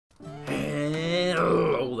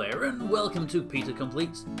there, and welcome to Peter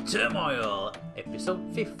Completes Turmoil,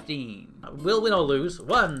 episode 15. We'll win or lose.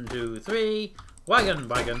 1, 2, 3.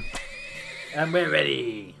 Wagon. And we're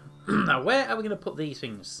ready. Now, where are we going to put these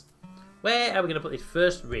things? Where are we going to put this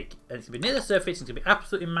first rig? And it's going to be near the surface, it's going to be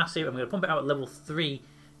absolutely massive. I'm going to pump it out at level 3.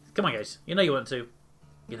 Come on, guys. You know you want to.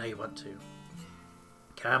 You know you want to.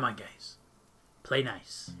 Come on, guys. Play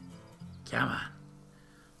nice. Come on.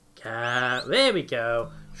 There we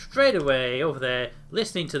go. Straight away over there,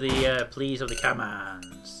 listening to the pleas of the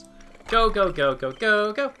commands. Go.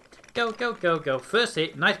 First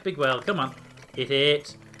hit, nice big well. Come on. Hit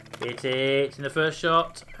it in the first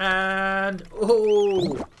shot. And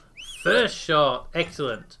oh, first shot.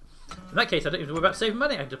 Excellent. In that case, I don't even have to worry about saving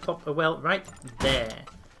money. I have to pop a well right there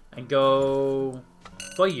and go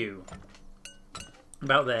for you.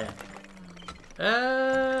 About there.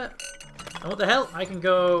 And what the hell? I can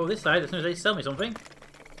go this side as soon as they sell me something.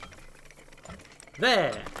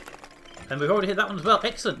 There. And we've already hit that one as well.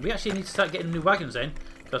 Excellent. We actually need to start getting new wagons in,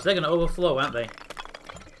 because they're going to overflow, aren't they?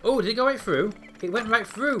 Oh, did it go right through? It went right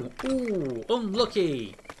through. Ooh,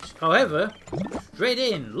 unlucky. However, straight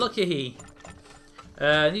in. Lucky.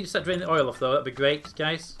 I need to start draining the oil off, though. That'd be great,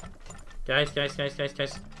 guys. Guys.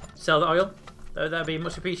 Sell the oil. That'd be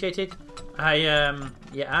much appreciated. Yeah,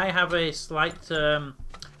 I have a slight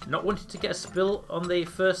not wanting to get a spill on the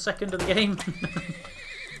first second of the game.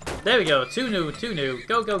 There we go. Too new.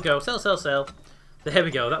 Go. Sell. There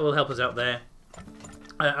we go. That will help us out there.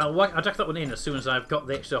 I'll jack that one in as soon as I've got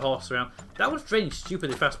the extra horse around. That one's draining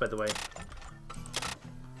stupidly fast, by the way.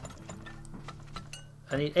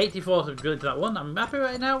 I need 84 to drill into that one. I'm happy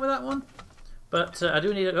right now with that one. But I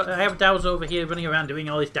do need... I have Dows over here running around doing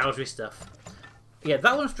all this dowsery stuff. Yeah,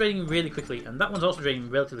 that one's draining really quickly, and that one's also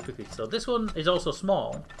draining relatively quickly. So this one is also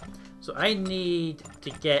small. So I need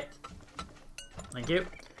to get... Thank you.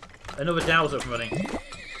 Another Dowser up and running.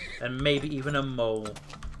 And maybe even a mole.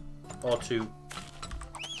 Or 2.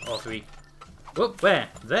 Or 3. Whoop, where?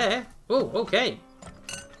 There? Oh, okay.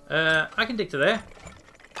 I can dig to there.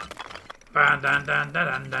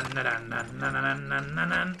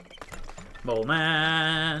 Mole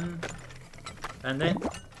man. And then...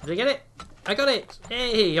 Did I get it? I got it!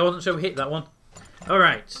 Hey! I wasn't sure we hit that one.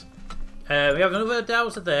 Alright. We have another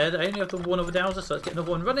Dowser there. I only have the one other Dowser, so let's get another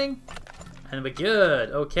one running. And we're good.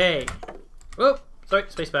 Okay. Oh, sorry,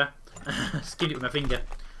 spacebar. Skinned it with my finger.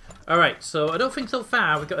 Alright, so I don't think so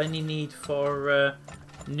far we've got any need for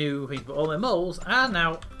new things, but all the moles are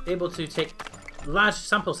now able to take large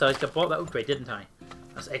sample sizes. I bought that upgrade, didn't I?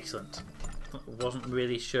 That's excellent. Wasn't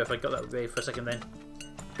really sure if I got that upgrade for a second then.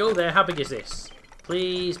 Go there. How big is this?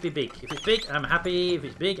 Please be big. If it's big, I'm happy. If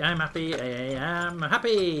it's big, I'm happy. I am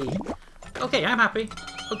happy. Okay, I'm happy.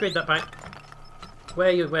 Upgrade that pipe. Where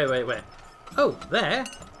are you? Where? Oh, there.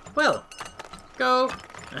 Well, go.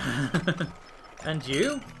 And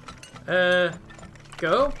you.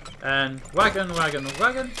 Go. And wagon.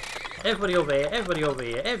 Everybody over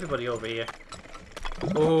here.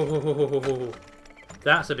 Oh,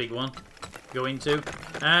 that's a big one. Go into.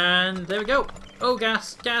 And there we go. Oh,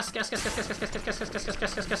 gas. Straight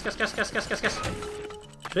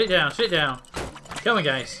down. Come on,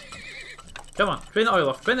 guys. Come on. Drain the oil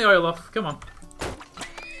off. Come on.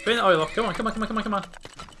 Drain the oil off. Come on. Come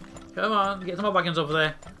on. Get some more wagons over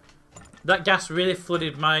there. That gas really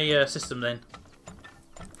flooded my system then.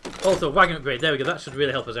 Also, wagon upgrade. There we go. That should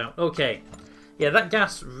really help us out. Okay. Yeah, that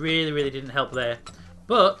gas really didn't help there.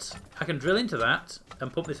 But I can drill into that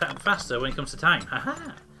and pump this out faster when it comes to time.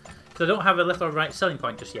 Haha. Because I don't have a left or right selling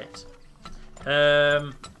point just yet.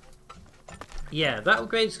 Yeah, that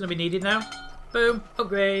upgrade is going to be needed now. Boom,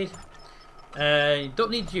 upgrade. Don't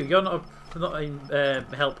need you. You're not in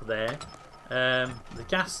help there. The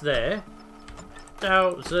gas there.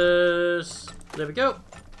 Dowsers. There we go.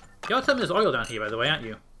 You're telling me there's oil down here, by the way, aren't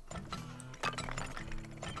you?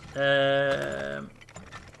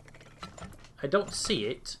 I don't see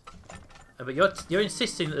it. But you're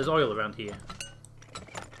insisting that there's oil around here.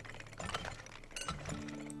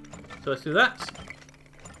 So let's do that.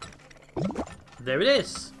 There it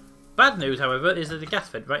is. Bad news, however, is there's a gas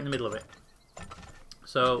vent right in the middle of it.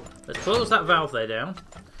 So let's close that valve there down.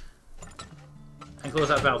 And close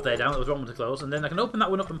that valve there down. That was wrong one to close. And then I can open that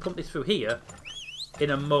one up and pump this through here in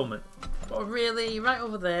a moment. Oh, really? Right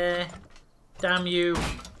over there. Damn you.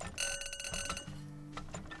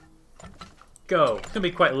 Go. It's going to be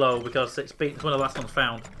quite low because it's one of the last ones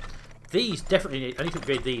found. These definitely need... I need to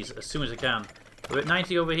upgrade these as soon as I can. We're at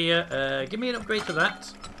 90 over here. Give me an upgrade to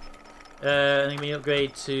that. And give me an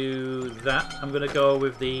upgrade to that. I'm going to go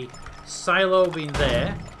with the silo being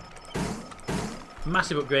there.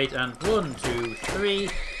 Massive upgrade. And 1, 2, 3.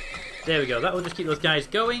 There we go. That will just keep those guys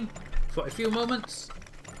going for a few moments.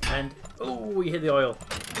 And, oh, we hit the oil.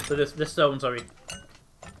 So the stone, sorry.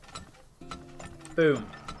 Boom.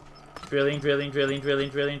 Drilling, drilling, drilling, drilling,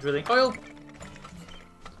 drilling, drilling. Oil.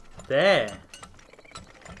 There.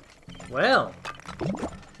 Well,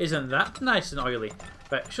 isn't that nice and oily?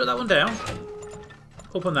 Right, shut that one down.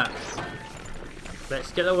 Open that.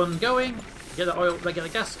 Let's get that one going. Get the oil, get the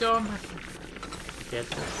gas going. Get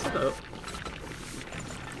that up.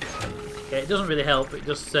 Okay, it doesn't really help. It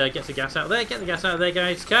just gets the gas out there. Get the gas out of there,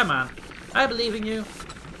 guys. Come on. I believe in you.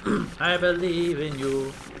 I believe in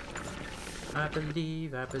you. I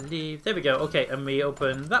believe, I believe. There we go. Okay, and we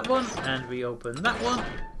open that one, and we open that one.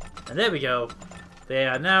 And there we go. They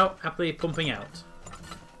are now happily pumping out.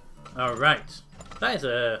 Alright. That is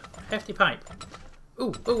a hefty pipe.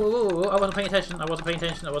 Ooh, ooh, ooh, ooh, I wasn't paying attention. I wasn't paying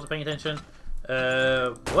attention. I wasn't paying attention.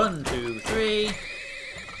 1, 2, 3. And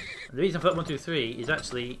the reason for that 1, 2, 3 is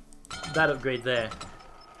actually that upgrade there.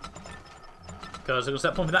 Because I'm going to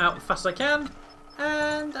start pumping that out as fast as I can.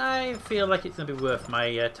 And I feel like it's going to be worth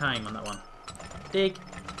my time on that one. Dig.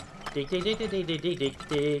 Dig, dig, dig, dig, dig, dig, dig, dig,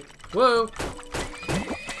 dig. Whoa.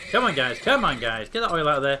 Come on, guys. Come on, guys. Get that oil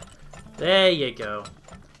out of there. There you go.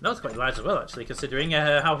 That was quite large as well, actually, considering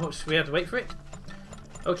how much we have to wait for it.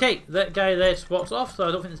 Okay, that guy there walks off, so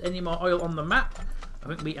I don't think there's any more oil on the map. I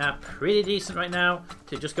think we are pretty decent right now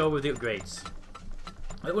to just go with the upgrades.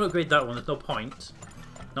 I don't want to upgrade that one. There's no point.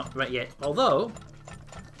 Not right yet. Although,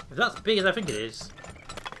 if that's big as I think it is,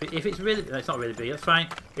 if it's really... No, it's not really big. That's fine.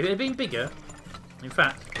 If it had been bigger... In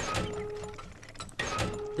fact...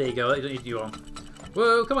 There you go. You don't need to do on.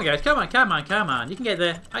 Whoa, come on, guys. Come on, come on, come on. You can get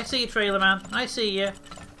there. I see you, trailer man. I see you.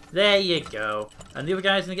 There you go. And the other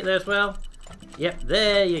guys going to get there as well? Yep,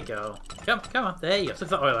 there you go. Come on. There you go. Suck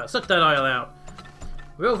that oil out. Suck that oil out.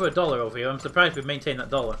 We're over $1 over here. I'm surprised we've maintained that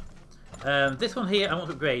dollar. This one here I want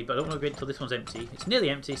to upgrade, but I don't want to upgrade until this one's empty. It's nearly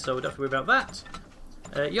empty, so we don't have to worry about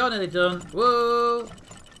that. You're nearly done. Whoa!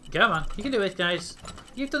 Come on. You can do this, guys.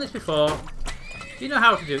 You've done this before. You know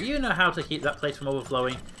how to do it. You know how to keep that place from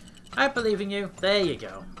overflowing. I believe in you. There you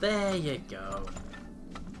go. There you go.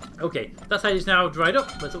 Okay, that side is now dried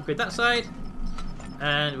up. Let's upgrade that side.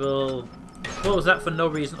 And we'll close that for no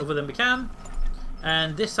reason other than we can.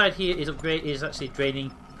 And this side here is actually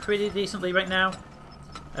draining pretty decently right now.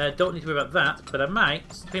 Don't need to worry about that, but I might,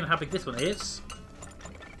 depending on how big this one is.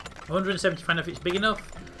 170, find out if it's big enough.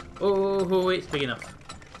 Oh, it's big enough.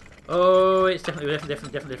 Oh, it's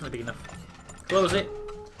definitely big enough. Close it.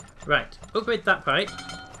 Right, upgrade that pipe.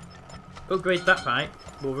 Upgrade that pipe.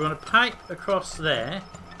 We'll run a pipe across there.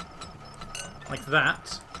 Like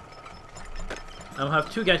that. And we'll have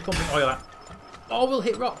two guys pumping oil out. Or we'll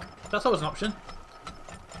hit rock. That's always an option.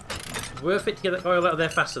 It's worth it to get that oil out of there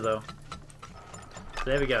faster though.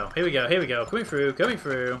 There we go. Here we go. Here we go. Coming through. Coming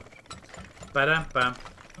through. Ba-dam, bam.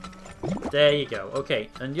 There you go. Okay.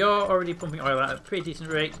 And you're already pumping oil out at a pretty decent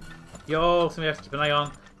rate. You're something we have to keep an eye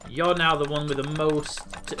on. You're now the one with the most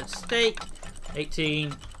at stake.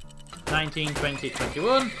 18, 19, 20,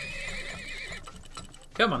 21.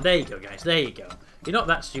 Come on. There you go, guys. There you go. You're not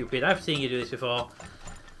that stupid. I've seen you do this before.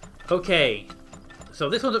 Okay. So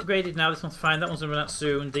this one's upgraded now. This one's fine. That one's going to run out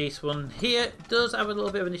soon. This one here does have a little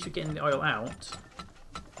bit of an issue getting the oil out.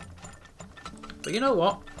 But you know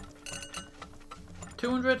what?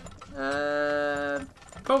 200?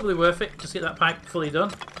 Probably worth it. Just get that pipe fully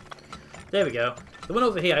done. There we go. The one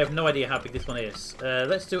over here, I have no idea how big this one is.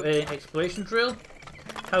 Let's do an exploration drill.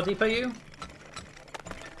 How deep are you?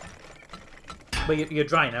 Well, you're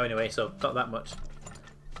dry now anyway, so not that much.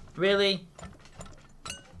 Really?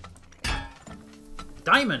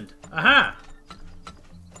 Diamond! Aha!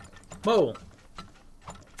 Mole!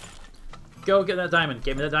 Go get that diamond.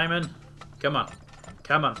 Get me the diamond. Come on.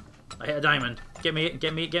 Come on. I hit a diamond. Get me it.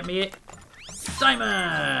 Get me it. Get me it.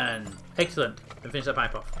 Diamond! Excellent. And finish that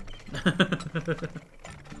pipe off.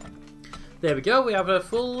 There we go. We have a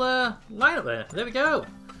full lineup there. There we go.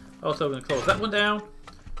 Also, we're going to close that one down.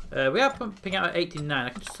 We are pumping out at 89. I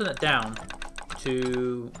can just turn it down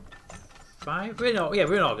to 5. We're in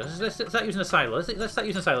August. Let's start using the silo. Let's start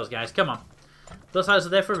using silos, guys. Come on. Those silos are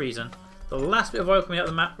there for a reason. The last bit of oil coming out of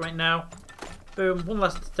the map right now. Boom. One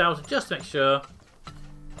last down just to make sure.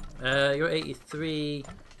 You're at 83.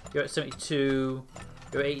 You're at 72.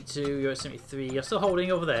 You're at 82. You're at 73. You're still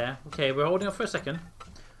holding over there. Okay, we're holding off for a second.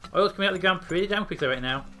 Oil's coming out of the ground pretty damn quickly right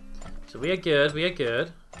now. So we are good. We are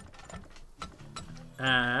good.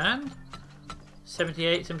 And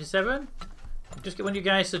 78, 77. Just get one of you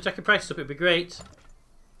guys to jack your prices up. It'd be great.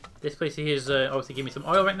 This place here is obviously giving me some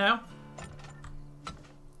oil right now.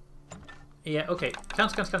 Yeah, okay.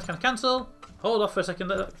 Cancel. Hold off for a second.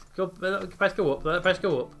 Let the price go up. Let the price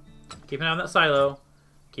go up. Keep an eye on that silo.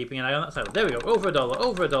 Keeping an eye on that silo. There we go. Over $1.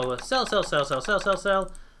 Over $1. Sell, sell, sell, sell, sell, sell,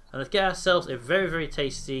 sell. And let's get ourselves a very, very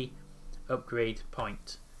tasty upgrade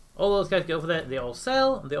point. All those guys get over there. They all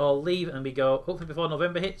sell. They all leave. And we go, hopefully before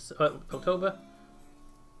November hits. October.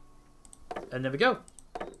 And there we go.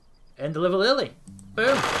 End the level early.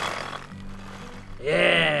 Boom.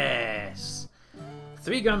 Yes.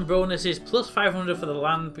 3 grand bonuses plus 500 for the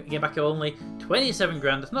land game back only. 27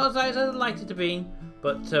 grand. That's not as high as I'd like it to be.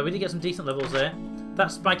 But we did get some decent levels there.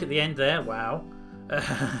 That spike at the end there. Wow.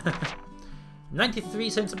 93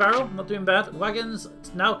 cents a barrel. Not doing bad. Wagons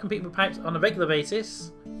now competing with pipes on a regular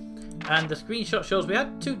basis. And the screenshot shows we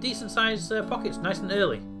had 2 decent sized pockets nice and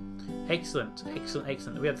early. Excellent. Excellent.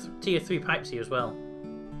 Excellent. We had tier 3 pipes here as well.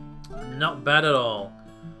 Not bad at all.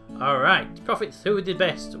 Alright, profits, who did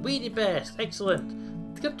best? We did best,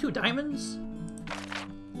 excellent. They got 2 diamonds?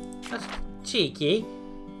 That's cheeky.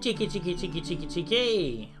 Cheeky, cheeky, cheeky, cheeky,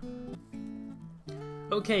 cheeky.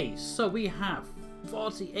 Okay, so we have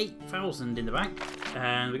 48,000 in the bank.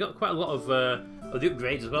 And we got quite a lot of the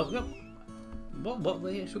upgrades as well. We got, what are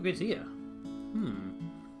the extra upgrades here?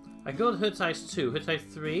 I go to herd size 2, herd size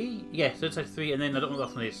 3. Yes, herd size 3, and then I don't know what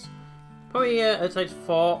the last one is. Probably herd size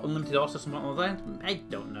 4, unlimited horse or something like that. I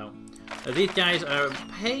don't know. These guys are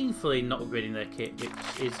painfully not upgrading their kit, which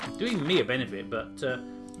is doing me a benefit, but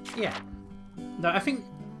yeah. Now, I think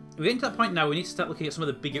we're getting to that point now we need to start looking at some of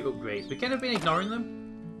the bigger upgrades. We've kind of been ignoring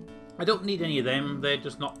them. I don't need any of them. They're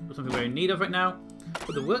just not something we're in need of right now.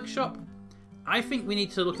 But the workshop, I think we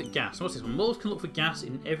need to look at gas. What's this? Most can look for gas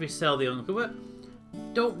in every cell they uncover.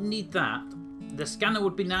 Don't need that. The scanner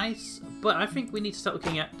would be nice, but I think we need to start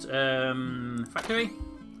looking at factory.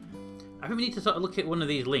 I think we need to start look at one of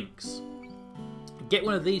these links. Get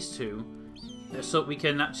one of these 2, so we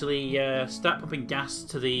can actually start pumping gas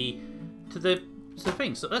to the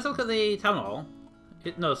thing. So let's look at the town hall.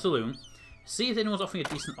 No, the saloon. See if anyone's offering a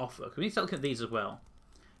decent offer. Because we need to start looking at these as well.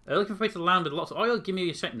 Looking for a place to land with lots of oil. Give me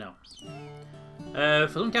a check now. For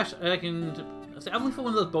some cash, I can. I'm looking for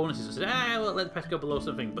one of those bonuses. I said, well, let the price go below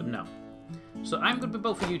something, but no. So I'm going to be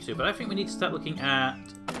both for you 2, but I think we need to start looking at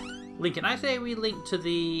Lincoln. I say we link to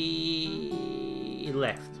the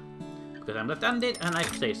left, because I'm left-handed and I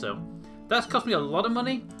can say so. That's cost me a lot of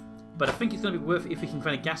money, but I think it's going to be worth it if we can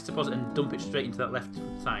find a gas deposit and dump it straight into that left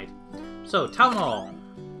side. So, Town Hall.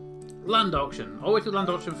 Land auction. Always do land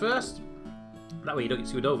auction first. That way you don't get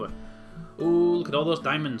screwed over. Ooh, look at all those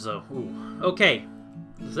diamonds though. Ooh. Okay,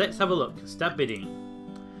 let's have a look. Start bidding.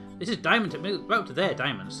 This is diamond. We're out to there,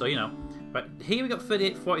 diamonds, so you know. Right, here we got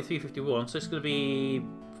 38, 43, 51, so it's going to be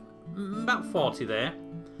about 40 there.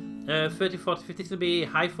 30, 40, 50 is going to be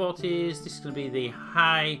high 40s. This is going to be the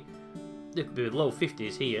high, it could be low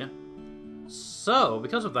 50s here. So,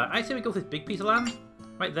 because of that, I say we go for this big piece of land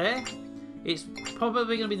right there. It's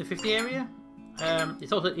probably going to be in the 50 area.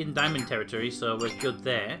 It's also in diamond territory, so we're good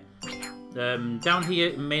there. Down here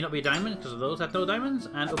it may not be a diamond because of those had no diamonds,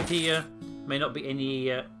 and up here may not be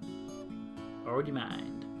any. Already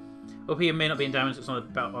mind. Up here may not be in diamonds, it's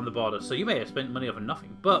on the border, so you may have spent money over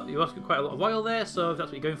nothing. But you also got quite a lot of oil there, so if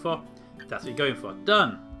that's what you're going for, that's what you're going for.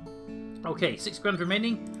 Done! Okay, 6 grand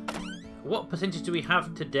remaining. What percentage do we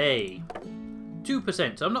have today?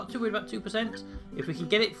 2%. So I'm not too worried about 2%. If we can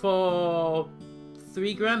get it for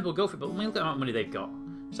 3 grand, we'll go for it. But when we look at how much money they've got.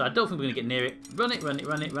 So I don't think we're going to get near it. Run it, run it,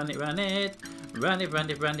 run it, run it, run it. Run it, run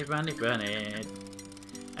it, run it, run it, run it.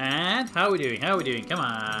 And how are we doing? How are we doing? Come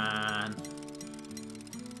on.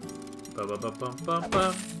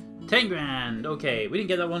 10 grand. Okay, we didn't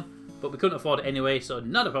get that one, but we couldn't afford it anyway, so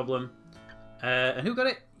not a problem. And who got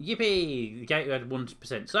it? Yippee! The guy who had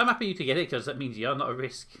 1%. So I'm happy you to get it, because that means you're not a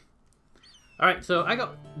risk. Alright, so I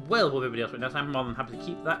got well above everybody else right now, so I'm more than happy to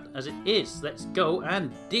keep that as it is. Let's go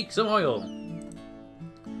and dig some oil.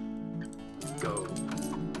 Go.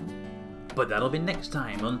 But that'll be next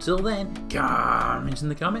time. Until then, comments in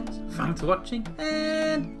the comments. Thanks for watching,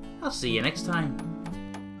 and I'll see you next time.